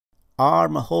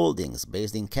ARM Holdings,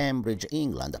 based in Cambridge,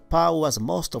 England, powers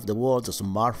most of the world's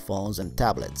smartphones and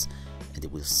tablets, and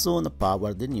it will soon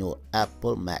power the new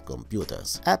Apple Mac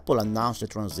computers. Apple announced the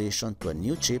transition to a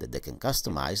new chip that they can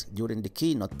customize during the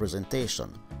keynote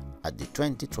presentation at the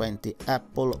 2020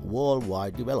 Apple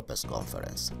Worldwide Developers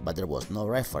Conference, but there was no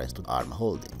reference to ARM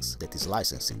Holdings that is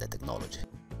licensing the technology.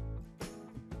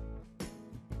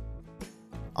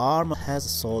 ARM has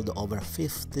sold over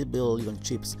 50 billion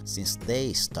chips since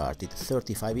they started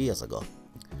 35 years ago,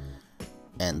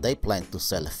 and they plan to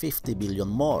sell 50 billion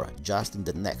more just in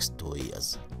the next 2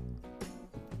 years.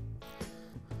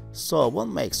 So what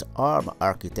makes ARM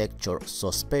architecture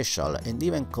so special and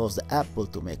even caused Apple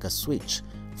to make a switch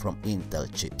from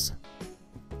Intel chips?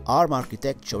 ARM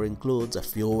architecture includes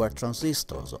fewer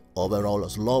transistors, overall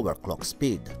slower clock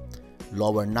speed,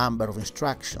 lower number of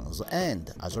instructions,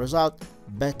 and, as a result,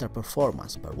 better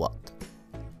performance per watt.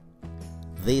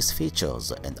 These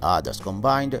features and others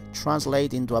combined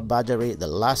translate into a battery that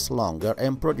lasts longer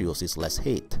and produces less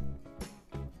heat.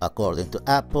 According to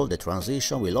Apple, the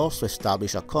transition will also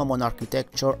establish a common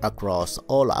architecture across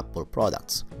all Apple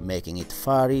products, making it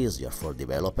far easier for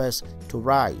developers to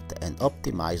write and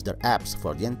optimize their apps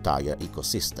for the entire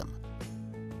ecosystem.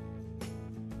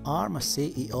 ARM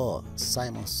CEO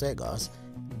Simon Segars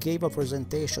gave a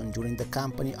presentation during the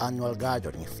company annual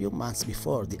gathering a few months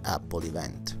before the Apple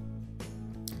event.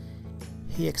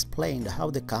 He explained how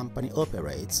the company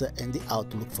operates and the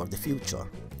outlook for the future.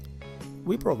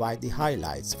 We provide the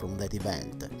highlights from that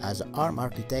event, as ARM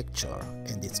architecture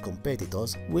and its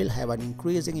competitors will have an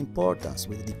increasing importance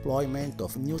with the deployment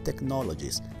of new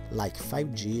technologies like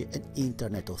 5G and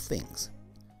Internet of Things.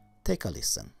 Take a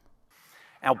listen.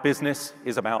 Our business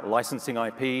is about licensing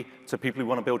IP to people who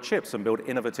want to build chips and build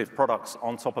innovative products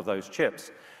on top of those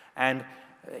chips. And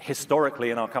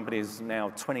historically, in our company's now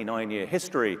 29-year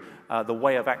history, the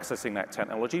way of accessing that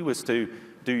technology was to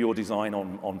do your design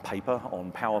on paper,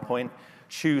 on PowerPoint,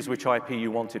 choose which IP you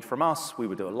wanted from us, we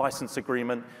would do a license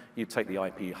agreement, you'd take the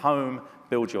IP home,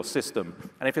 build your system.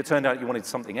 And if it turned out you wanted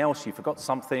something else, you forgot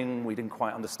something, we didn't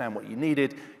quite understand what you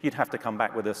needed, you'd have to come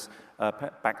back with us,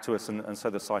 back to us, and so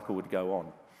the cycle would go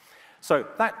on. So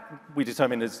that, we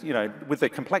determined, is, with the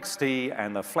complexity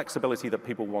and the flexibility that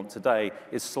people want today,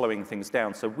 is slowing things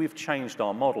down. So we've changed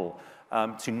our model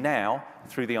to now,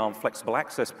 through the ARM Flexible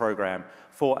Access program,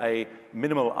 for a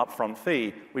minimal upfront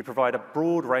fee, we provide a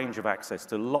broad range of access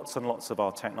to lots and lots of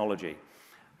our technology.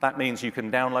 That means you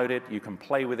can download it, you can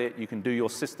play with it, you can do your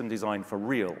system design for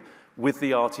real. With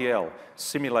the RTL,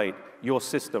 simulate your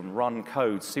system, run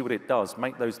code, see what it does,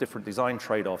 make those different design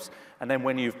trade-offs, and then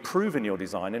when you've proven your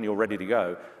design and you're ready to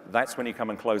go, that's when you come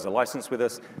and close a license with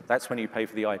us, that's when you pay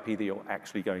for the IP that you're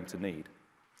actually going to need.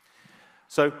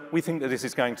 So we think that this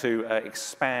is going to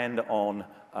expand on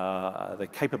the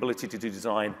capability to do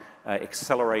design,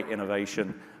 accelerate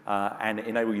innovation, and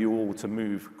enable you all to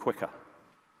move quicker.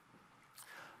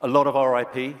 A lot of our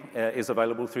IP is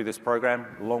available through this program.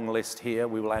 Long list here.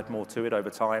 We will add more to it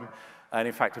over time. And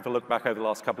in fact, if I look back over the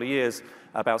last couple of years,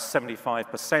 about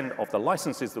 75% of the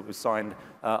licenses that we've signed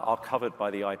are covered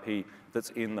by the IP that's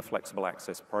in the Flexible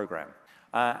Access program.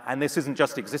 And this isn't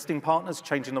just existing partners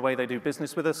changing the way they do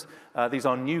business with us. These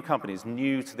are new companies,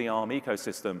 new to the ARM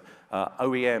ecosystem,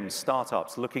 OEMs,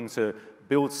 startups looking to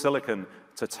build silicon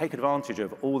to take advantage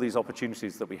of all these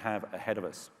opportunities that we have ahead of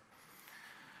us.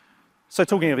 So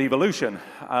talking of evolution,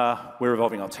 we're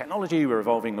evolving our technology, we're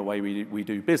evolving the way we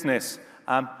do business,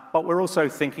 but we're also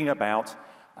thinking about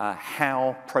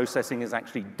how processing is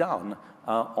actually done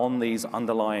on these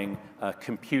underlying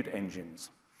compute engines.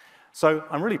 So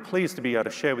I'm really pleased to be able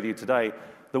to share with you today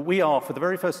that we are, for the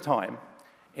very first time,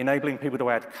 enabling people to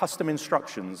add custom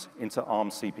instructions into ARM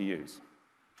CPUs.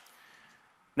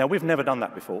 Now, we've never done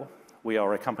that before. We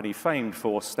are a company famed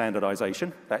for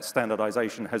standardization. That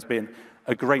standardization has been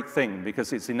a great thing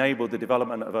because it's enabled the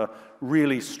development of a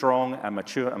really strong and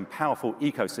mature and powerful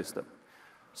ecosystem.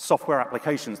 Software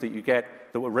applications that you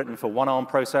get that were written for one ARM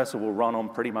processor will run on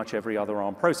pretty much every other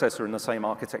ARM processor in the same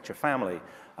architecture family.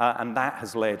 And that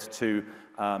has led to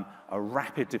a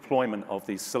rapid deployment of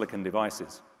these silicon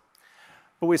devices.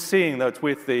 But we're seeing that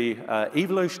with the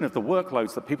evolution of the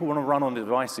workloads that people want to run on the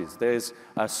devices, there's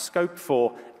a scope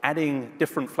for adding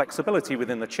different flexibility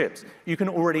within the chips. You can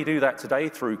already do that today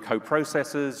through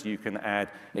coprocessors. You can add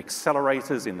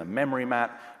accelerators in the memory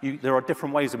map. There are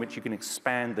different ways in which you can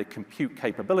expand the compute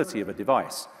capability of a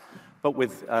device. But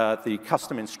with the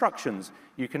custom instructions,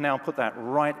 you can now put that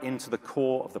right into the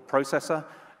core of the processor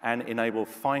and enable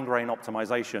fine-grained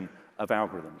optimization of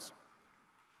algorithms.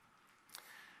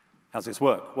 How does this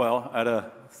work? Well, at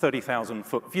a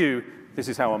 30,000-foot view, this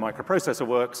is how a microprocessor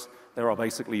works. there are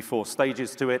basically 4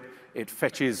 stages to it. It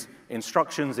fetches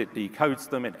instructions, it decodes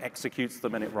them, it executes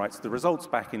them, and it writes the results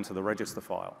back into the register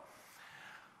file.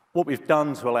 What we've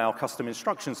done to allow custom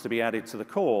instructions to be added to the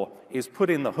core is put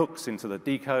in the hooks into the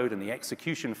decode and the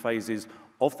execution phases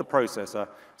of the processor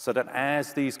so that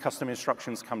as these custom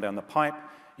instructions come down the pipe,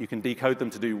 you can decode them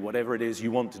to do whatever it is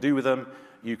you want to do with them.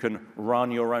 You can run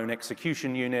your own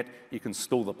execution unit. You can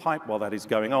stall the pipe while that is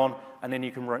going on, and then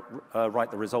you can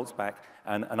write the results back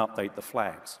and update the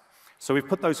flags. So we've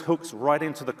put those hooks right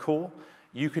into the core.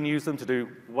 You can use them to do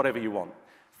whatever you want.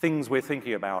 Things we're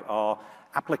thinking about are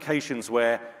applications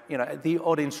where, the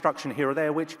odd instruction here or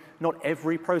there, which not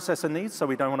every processor needs, so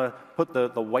we don't want to put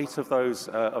the weight of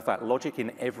that logic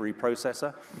in every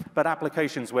processor, but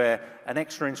applications where an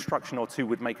extra instruction or two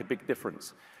would make a big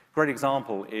difference. Great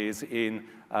example is in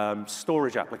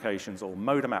storage applications or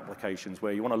modem applications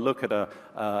where you want to look at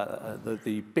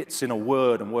the bits in a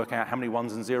word and work out how many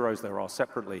ones and zeros there are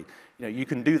separately. You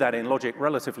can do that in logic in a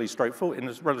relatively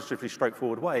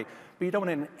straightforward way, but you don't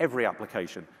want it in every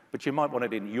application. But you might want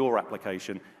it in your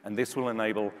application, and this will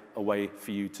enable a way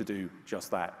for you to do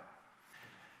just that.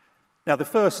 Now, the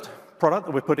first product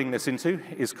that we're putting this into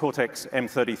is Cortex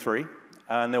M33.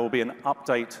 And there will be an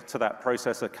update to that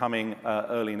processor coming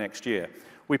early next year.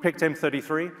 We picked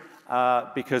M33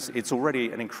 because it's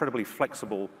already an incredibly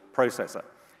flexible processor.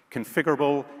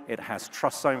 Configurable, it has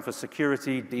trust zone for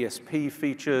security, DSP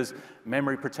features,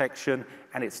 memory protection,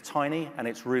 and it's tiny and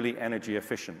it's really energy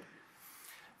efficient.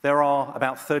 There are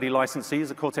about 30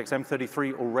 licensees of Cortex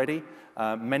M33 already,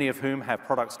 many of whom have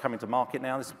products coming to market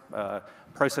now. This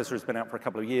processor has been out for a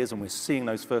couple of years, and we're seeing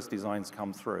those first designs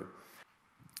come through.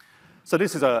 So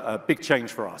this is a big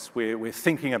change for us. We're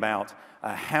thinking about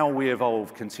how we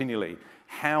evolve continually,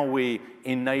 how we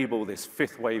enable this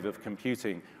 5th wave of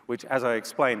computing, which, as I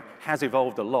explained, has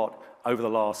evolved a lot over the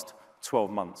last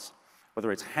 12 months.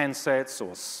 Whether it's handsets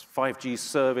or 5G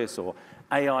service or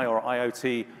AI or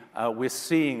IoT, we're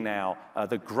seeing now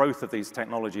the growth of these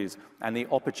technologies and the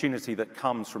opportunity that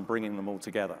comes from bringing them all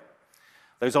together.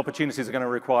 Those opportunities are going to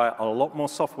require a lot more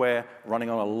software running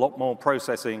on a lot more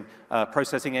processing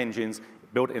engines,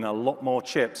 built in a lot more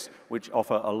chips, which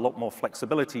offer a lot more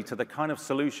flexibility to the kind of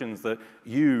solutions that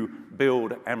you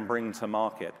build and bring to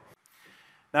market.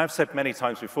 Now, I've said many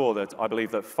times before that I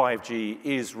believe that 5G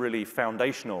is really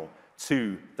foundational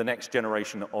to the next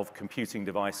generation of computing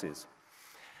devices.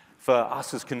 For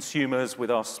us as consumers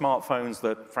with our smartphones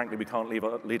that, frankly, we can't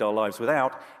lead our lives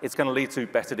without, it's going to lead to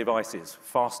better devices,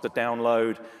 faster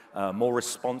download, more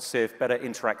responsive, better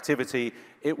interactivity.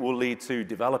 It will lead to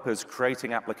developers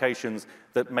creating applications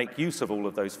that make use of all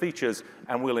of those features,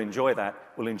 and we'll enjoy that.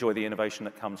 We'll enjoy the innovation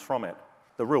that comes from it.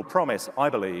 The real promise, I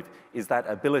believe, is that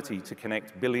ability to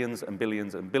connect billions and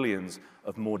billions and billions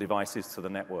of more devices to the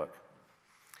network.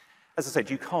 As I said,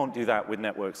 you can't do that with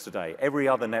networks today. Every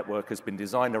other network has been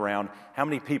designed around how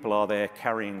many people are there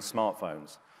carrying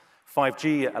smartphones.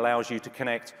 5G allows you to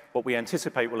connect what we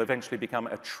anticipate will eventually become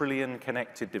 1 trillion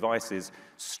connected devices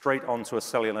straight onto a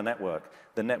cellular network.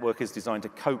 The network is designed to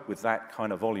cope with that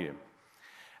kind of volume.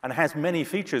 And it has many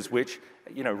features which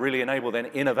really enable then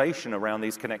innovation around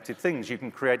these connected things. You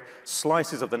can create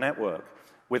slices of the network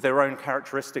with their own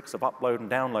characteristics of upload and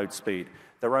download speed,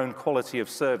 their own quality of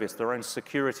service, their own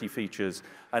security features,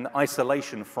 and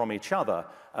isolation from each other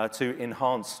to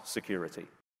enhance security.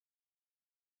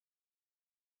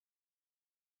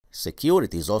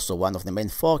 Security is also one of the main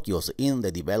focus in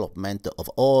the development of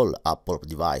all Apple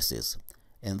devices,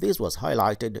 and this was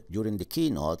highlighted during the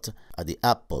keynote at the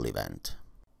Apple event.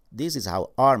 This is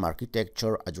how ARM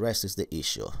architecture addresses the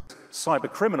issue.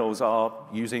 Cyber criminals are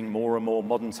using more and more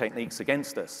modern techniques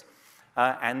against us,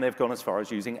 and they've gone as far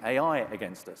as using AI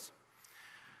against us.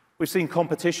 We've seen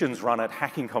competitions run at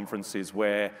hacking conferences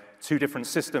where 2 different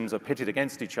systems are pitted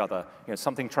against each other.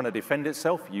 Something trying to defend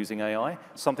itself using AI,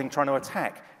 something trying to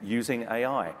attack using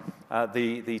AI.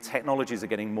 The technologies are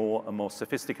getting more and more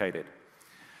sophisticated.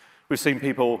 We've seen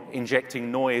people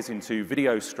injecting noise into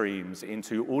video streams,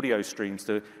 into audio streams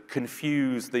to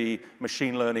confuse the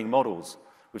machine learning models.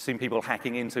 We've seen people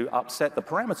hacking in to upset the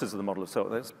parameters of the model, so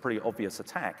that's a pretty obvious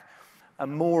attack.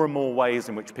 And more ways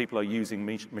in which people are using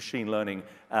machine learning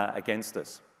against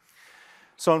us.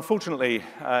 So unfortunately,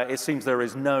 it seems there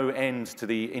is no end to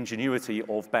the ingenuity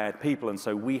of bad people, and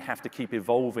so we have to keep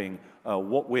evolving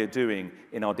what we're doing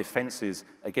in our defenses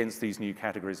against these new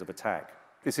categories of attack.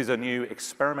 This is a new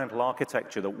experimental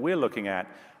architecture that we're looking at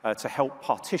to help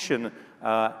partition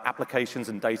applications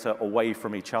and data away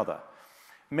from each other.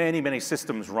 Many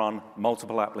systems run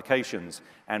multiple applications,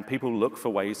 and people look for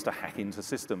ways to hack into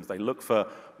systems. They look for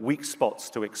weak spots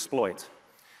to exploit.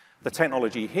 The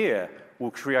technology here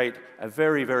will create a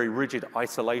very, very rigid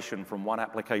isolation from one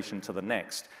application to the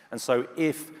next. And so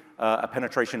if a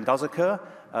penetration does occur,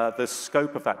 the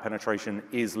scope of that penetration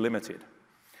is limited.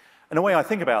 And the way I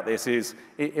think about this is,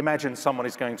 imagine someone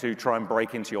is going to try and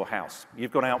break into your house.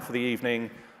 You've gone out for the evening,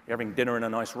 you're having dinner in a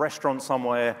nice restaurant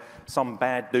somewhere, some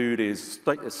bad dude is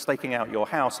staking out your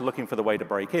house looking for the way to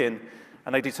break in,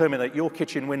 and they determine that your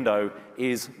kitchen window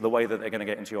is the way that they're going to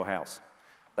get into your house.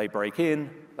 They break in,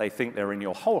 they think they're in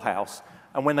your whole house,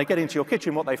 and when they get into your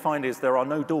kitchen, what they find is there are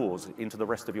no doors into the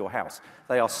rest of your house.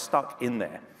 They are stuck in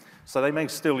there. So they may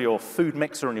steal your food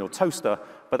mixer and your toaster,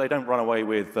 but they don't run away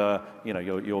with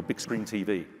your big screen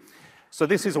TV. So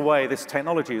this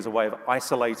technology is a way of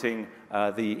isolating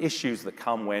the issues that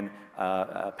come when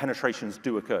penetrations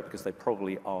do occur, because they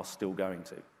probably are still going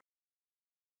to.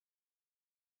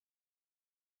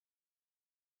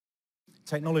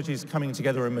 Technologies coming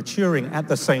together and maturing at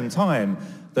the same time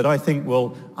that I think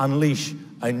will unleash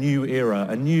a new era,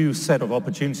 a new set of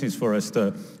opportunities for us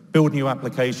to build new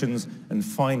applications and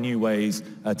find new ways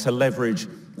to leverage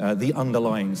the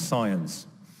underlying science.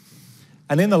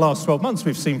 And in the last 12 months,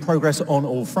 we've seen progress on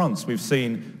all fronts. We've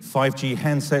seen 5G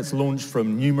handsets launched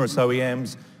from numerous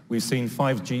OEMs. We've seen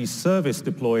 5G service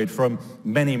deployed from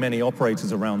many, many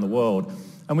operators around the world.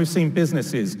 And we've seen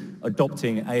businesses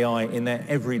adopting AI in their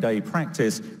everyday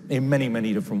practice in many,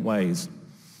 many different ways.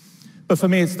 But for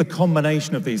me, it's the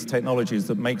combination of these technologies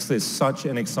that makes this such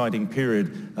an exciting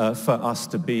period for us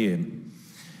to be in.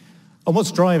 And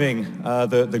what's driving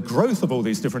the growth of all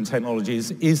these different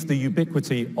technologies is the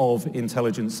ubiquity of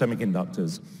intelligent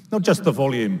semiconductors. Not just the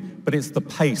volume, but it's the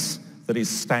pace that is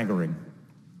staggering.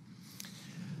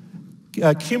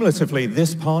 Cumulatively,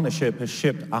 this partnership has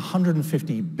shipped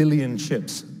 150 billion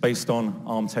chips based on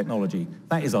ARM technology.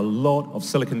 That is a lot of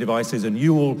silicon devices, and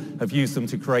you all have used them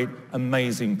to create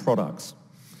amazing products.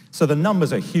 So the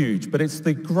numbers are huge, but it's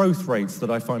the growth rates that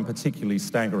I find particularly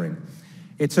staggering.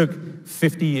 It took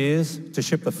 50 years to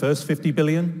ship the first 50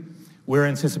 billion. We're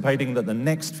anticipating that the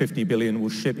next 50 billion will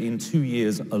ship in 2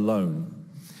 years alone.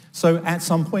 So at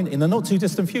some point in the not too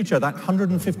distant future, that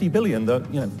 150 billion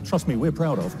that, trust me, we're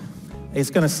proud of, it's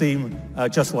going to seem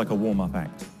just like a warm-up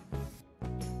act.